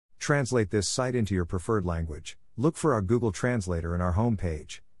Translate this site into your preferred language. Look for our Google Translator in our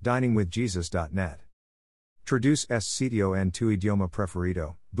homepage, diningwithjesus.net. Traduce este sitio en tu idioma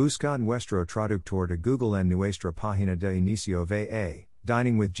preferido. Busca nuestro traductor de Google en nuestra página de inicio va,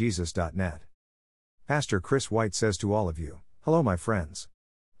 diningwithjesus.net. Pastor Chris White says to all of you, hello my friends.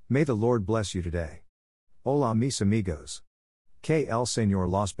 May the Lord bless you today. Hola mis amigos. Que el Señor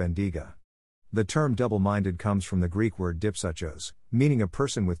los bendiga. The term double-minded comes from the Greek word dipsuchos, meaning a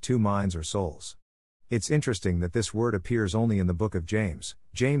person with two minds or souls. It's interesting that this word appears only in the book of James,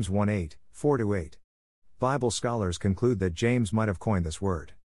 James 1:8, 4-8. Bible scholars conclude that James might have coined this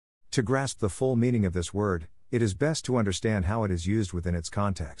word. To grasp the full meaning of this word, it is best to understand how it is used within its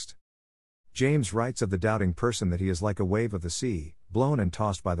context. James writes of the doubting person that he is like a wave of the sea, blown and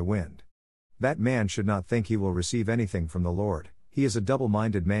tossed by the wind. That man should not think he will receive anything from the Lord. He is a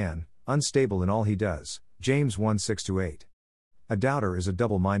double-minded man, unstable in all he does, James 1:6-8. A doubter is a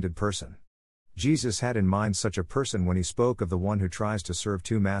double-minded person. Jesus had in mind such a person when he spoke of the one who tries to serve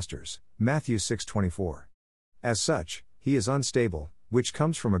two masters, Matthew 6:24. As such, he is unstable, which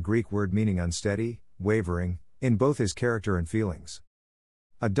comes from a Greek word meaning unsteady, wavering, in both his character and feelings.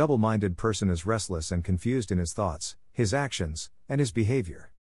 A double-minded person is restless and confused in his thoughts, his actions, and his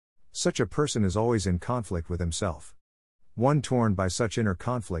behavior. Such a person is always in conflict with himself. One torn by such inner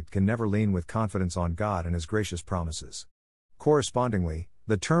conflict can never lean with confidence on God and His gracious promises. Correspondingly,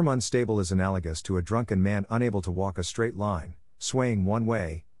 the term unstable is analogous to a drunken man unable to walk a straight line, swaying one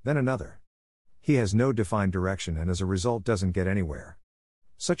way, then another. He has no defined direction and as a result doesn't get anywhere.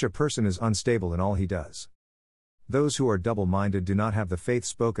 Such a person is unstable in all he does. Those who are double-minded do not have the faith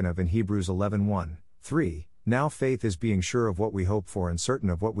spoken of in Hebrews 11:1, 3. Now faith is being sure of what we hope for and certain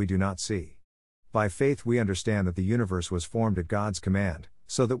of what we do not see. By faith we understand that the universe was formed at God's command,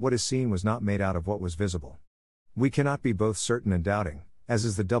 so that what is seen was not made out of what was visible. We cannot be both certain and doubting, as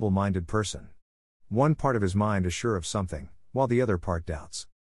is the double-minded person. One part of his mind is sure of something, while the other part doubts.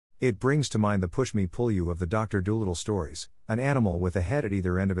 It brings to mind the push-me-pull-you of the Dr. Dolittle stories, an animal with a head at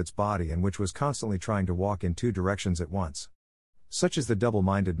either end of its body and which was constantly trying to walk in two directions at once. Such is the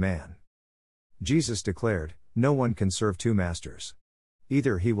double-minded man. Jesus declared, no one can serve two masters.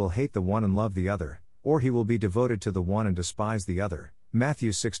 Either he will hate the one and love the other, or he will be devoted to the one and despise the other,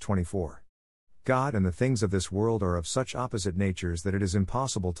 Matthew 6:24. God and the things of this world are of such opposite natures that it is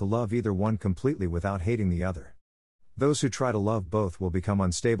impossible to love either one completely without hating the other. Those who try to love both will become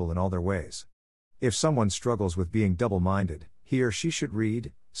unstable in all their ways. If someone struggles with being double-minded, he or she should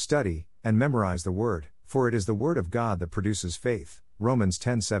read, study, and memorize the Word, for it is the Word of God that produces faith, Romans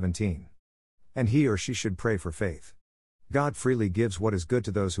 10:17. And he or she should pray for faith. God freely gives what is good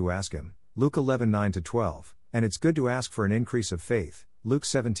to those who ask Him, Luke 11:9-12, and it's good to ask for an increase of faith, Luke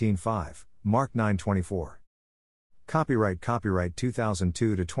 17:5, Mark 9:24. Copyright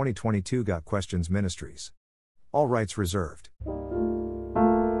 2002 to 2022 Got Questions Ministries. All rights reserved.